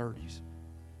mid-30s.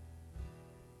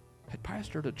 Had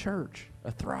pastored a church,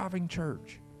 a thriving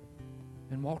church,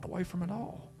 and walked away from it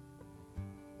all.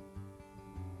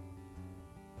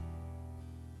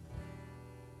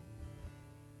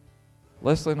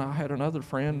 Leslie and I had another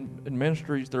friend in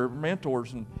ministries, they're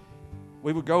mentors, and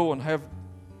we would go and have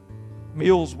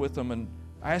meals with them and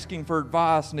asking for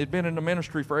advice, and he'd been in the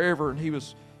ministry forever, and he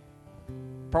was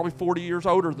probably 40 years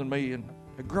older than me, and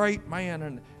a great man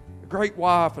and a great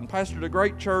wife, and pastored a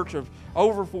great church of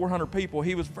over 400 people.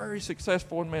 He was very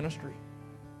successful in ministry.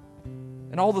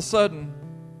 And all of a sudden,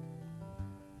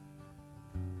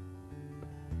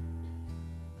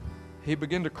 he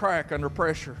began to crack under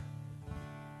pressure.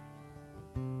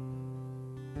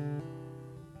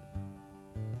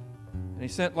 And he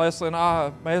sent Leslie and I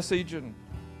a message and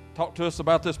talked to us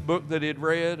about this book that he had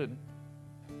read. And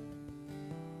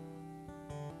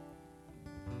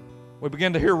we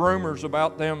began to hear rumors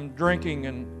about them drinking.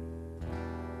 And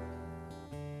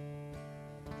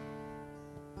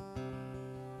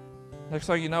next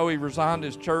thing you know, he resigned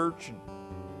his church. And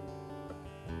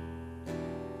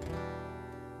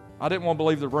I didn't want to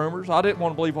believe the rumors. I didn't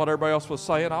want to believe what everybody else was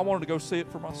saying. I wanted to go see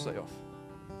it for myself.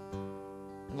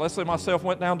 And Leslie and myself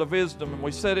went down to visit them, and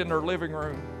we sat in their living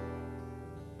room.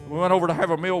 We went over to have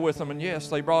a meal with them, and yes,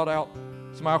 they brought out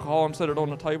some alcohol and set it on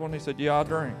the table, and he said, yeah, I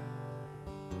drink.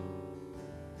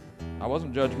 I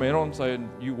wasn't judgmental and saying,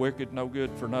 you wicked, no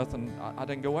good for nothing. I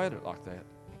didn't go at it like that.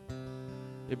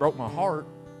 It broke my heart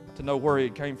to know where he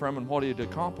came from and what he had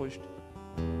accomplished.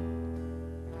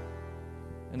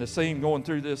 And to see him going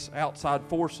through this outside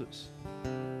forces,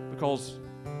 because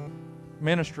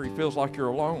ministry feels like you're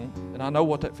alone, and I know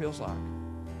what that feels like.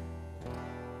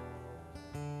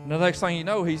 And the next thing you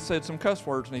know, he said some cuss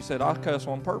words, and he said, I cuss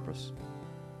on purpose.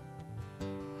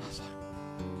 I was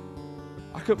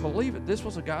like, I couldn't believe it. This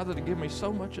was a guy that had given me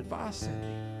so much advice, Cindy.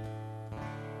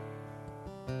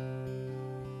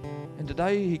 And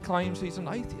today he claims he's an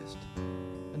atheist.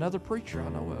 Another preacher I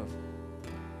know of.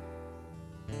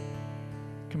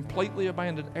 Completely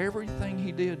abandoned everything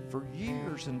he did for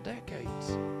years and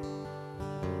decades.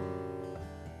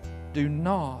 Do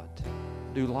not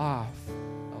do life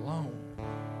alone.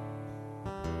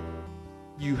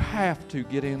 You have to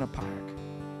get in a pack.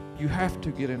 You have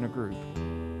to get in a group.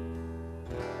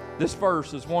 This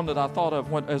verse is one that I thought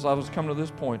of as I was coming to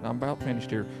this point. I'm about finished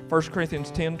here. 1 Corinthians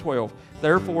 10:12.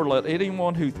 Therefore, let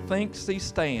anyone who thinks he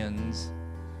stands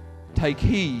take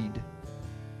heed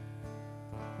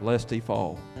lest he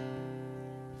fall.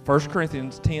 1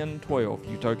 Corinthians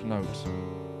 10:12. You take notes.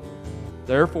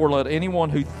 Therefore, let anyone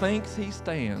who thinks he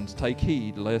stands take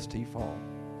heed lest he fall.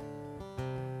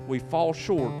 We fall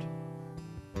short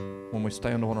when we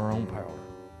stand on our own power.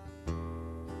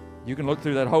 You can look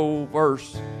through that whole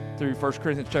verse through 1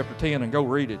 Corinthians chapter 10 and go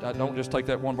read it. I don't just take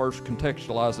that one verse,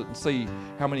 contextualize it, and see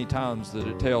how many times that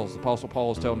it tells, the Apostle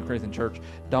Paul is telling the Corinthian church,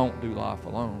 don't do life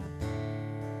alone.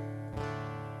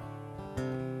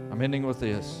 I'm ending with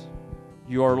this.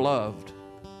 You are loved.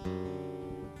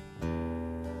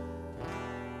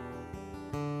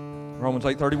 Romans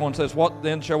 8:31 says, what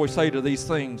then shall we say to these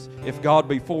things? If God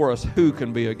be for us, who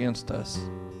can be against us?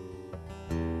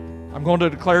 I'm going to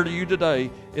declare to you today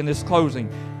in this closing,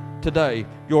 today,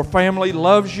 your family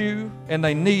loves you and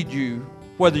they need you,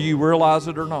 whether you realize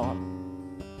it or not.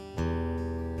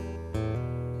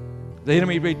 The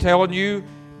enemy be telling you,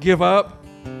 give up,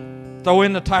 throw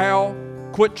in the towel,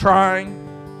 quit trying.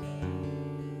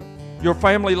 Your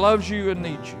family loves you and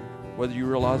needs you, whether you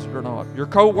realize it or not. Your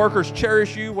co-workers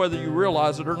cherish you, whether you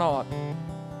realize it or not.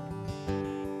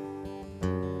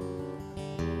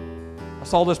 I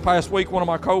saw this past week one of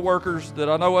my co-workers that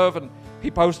I know of, and he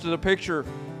posted a picture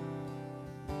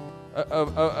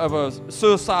of a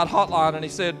suicide hotline, and he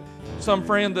said some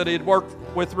friend that he had worked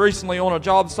with recently on a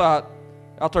job site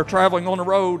out there traveling on the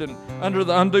road and under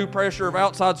the undue pressure of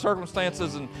outside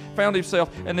circumstances and found himself,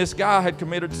 and this guy had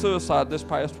committed suicide this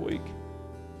past week.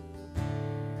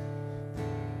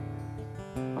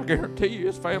 I guarantee you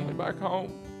his family back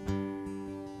home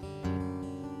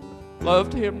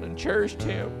loved him and cherished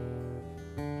him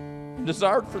and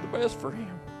desired for the best for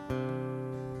him.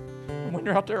 And when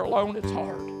you're out there alone, it's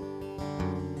hard.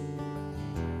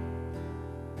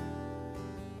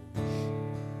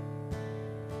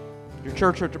 Your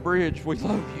church at the Bridge, we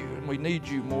love you and we need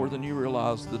you more than you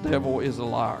realize. The devil is a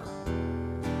liar.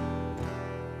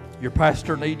 Your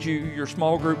pastor needs you. Your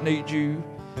small group needs you.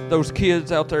 Those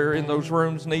kids out there in those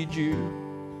rooms need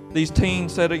you. These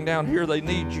teens sitting down here, they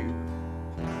need you.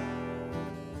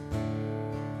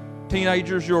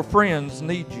 Teenagers, your friends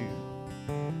need you.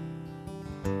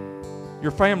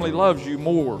 Your family loves you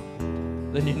more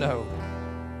than you know.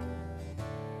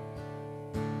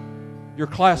 Your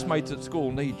classmates at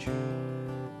school need you.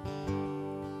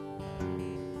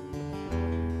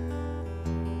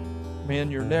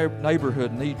 Men, your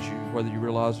neighborhood needs you, whether you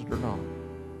realize it or not.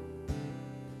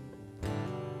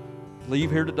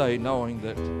 Leave here today knowing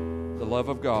that the love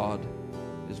of God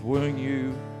is wooing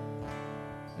you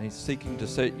and He's seeking to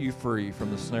set you free from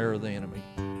the snare of the enemy.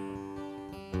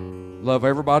 Love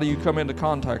everybody you come into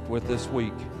contact with this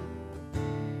week,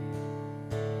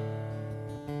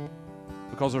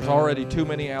 because there's already too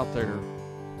many out there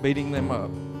beating them up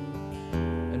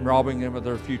and robbing them of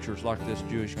their futures, like this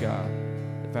Jewish guy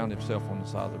that found himself on the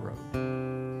side of the road.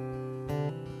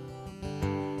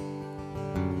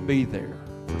 Be there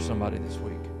for somebody this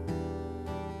week.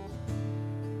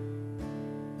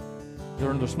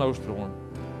 During the snowstorm,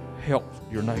 help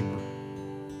your neighbor.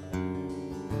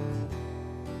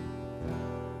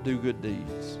 Do good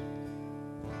deeds.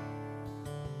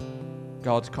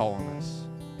 God's calling us.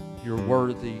 You're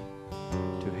worthy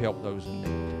to help those in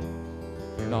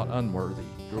need. You're not unworthy.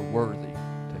 You're worthy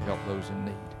to help those in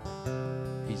need.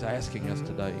 He's asking us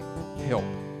today, help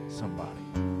somebody.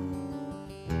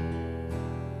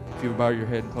 If you would bow your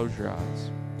head and close your eyes.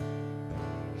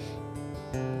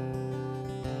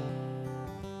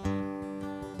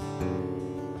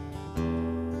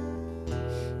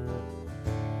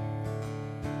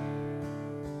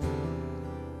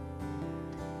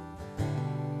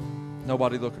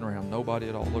 Nobody looking around. Nobody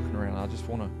at all looking around. I just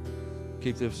want to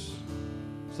keep this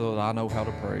so that I know how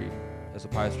to pray as a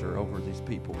pastor over these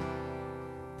people.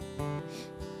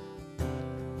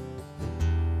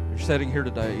 You're sitting here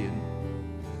today, and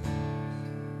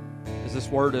as this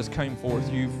word has came forth,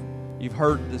 you've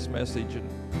heard this message, and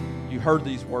you heard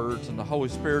these words, and the Holy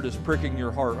Spirit is pricking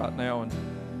your heart right now, and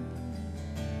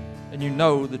you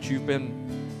know that you've been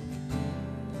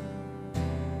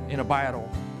in a battle.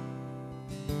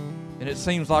 And it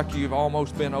seems like you've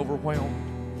almost been overwhelmed.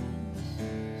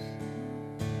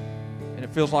 And it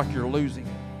feels like you're losing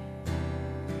it.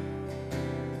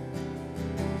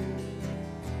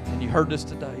 And you heard this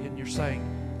today and you're saying,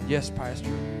 yes, Pastor,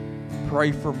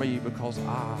 pray for me because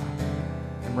I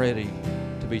am ready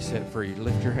to be set free.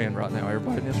 Lift your hand right now,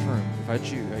 everybody in this room. If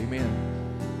that's you, amen.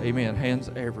 Amen. Hands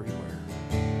everywhere.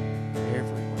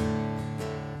 Everywhere.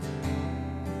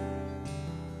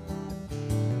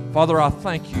 Father, I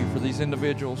thank you for these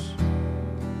individuals.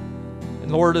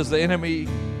 And Lord, as the enemy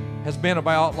has been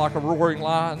about like a roaring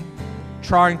lion,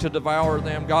 trying to devour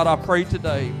them, God, I pray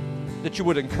today that you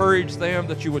would encourage them,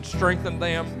 that you would strengthen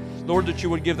them, Lord, that you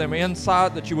would give them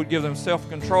insight, that you would give them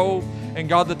self-control, and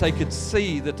God, that they could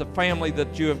see that the family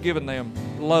that you have given them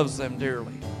loves them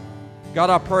dearly. God,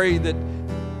 I pray that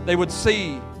they would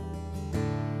see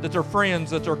that their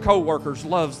friends, that their co-workers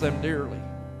loves them dearly.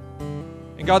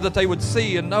 And God, that they would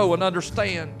see and know and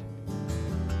understand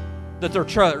that their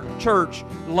church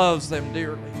loves them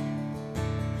dearly.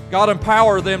 God,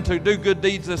 empower them to do good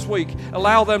deeds this week.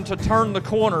 Allow them to turn the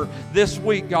corner this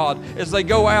week, God, as they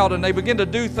go out and they begin to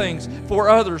do things for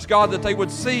others. God, that they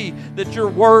would see that you're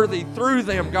worthy through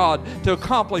them, God, to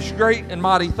accomplish great and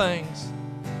mighty things.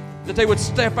 that they would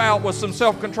step out with some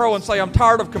self-control and say, I'm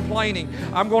tired of complaining.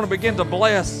 I'm going to begin to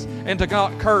bless and to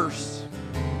not curse.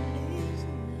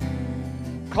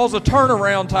 Cause a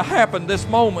turnaround to happen this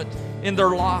moment in their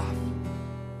life.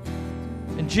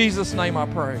 In Jesus' name I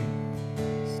pray.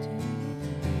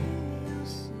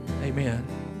 Amen.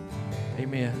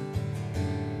 Amen.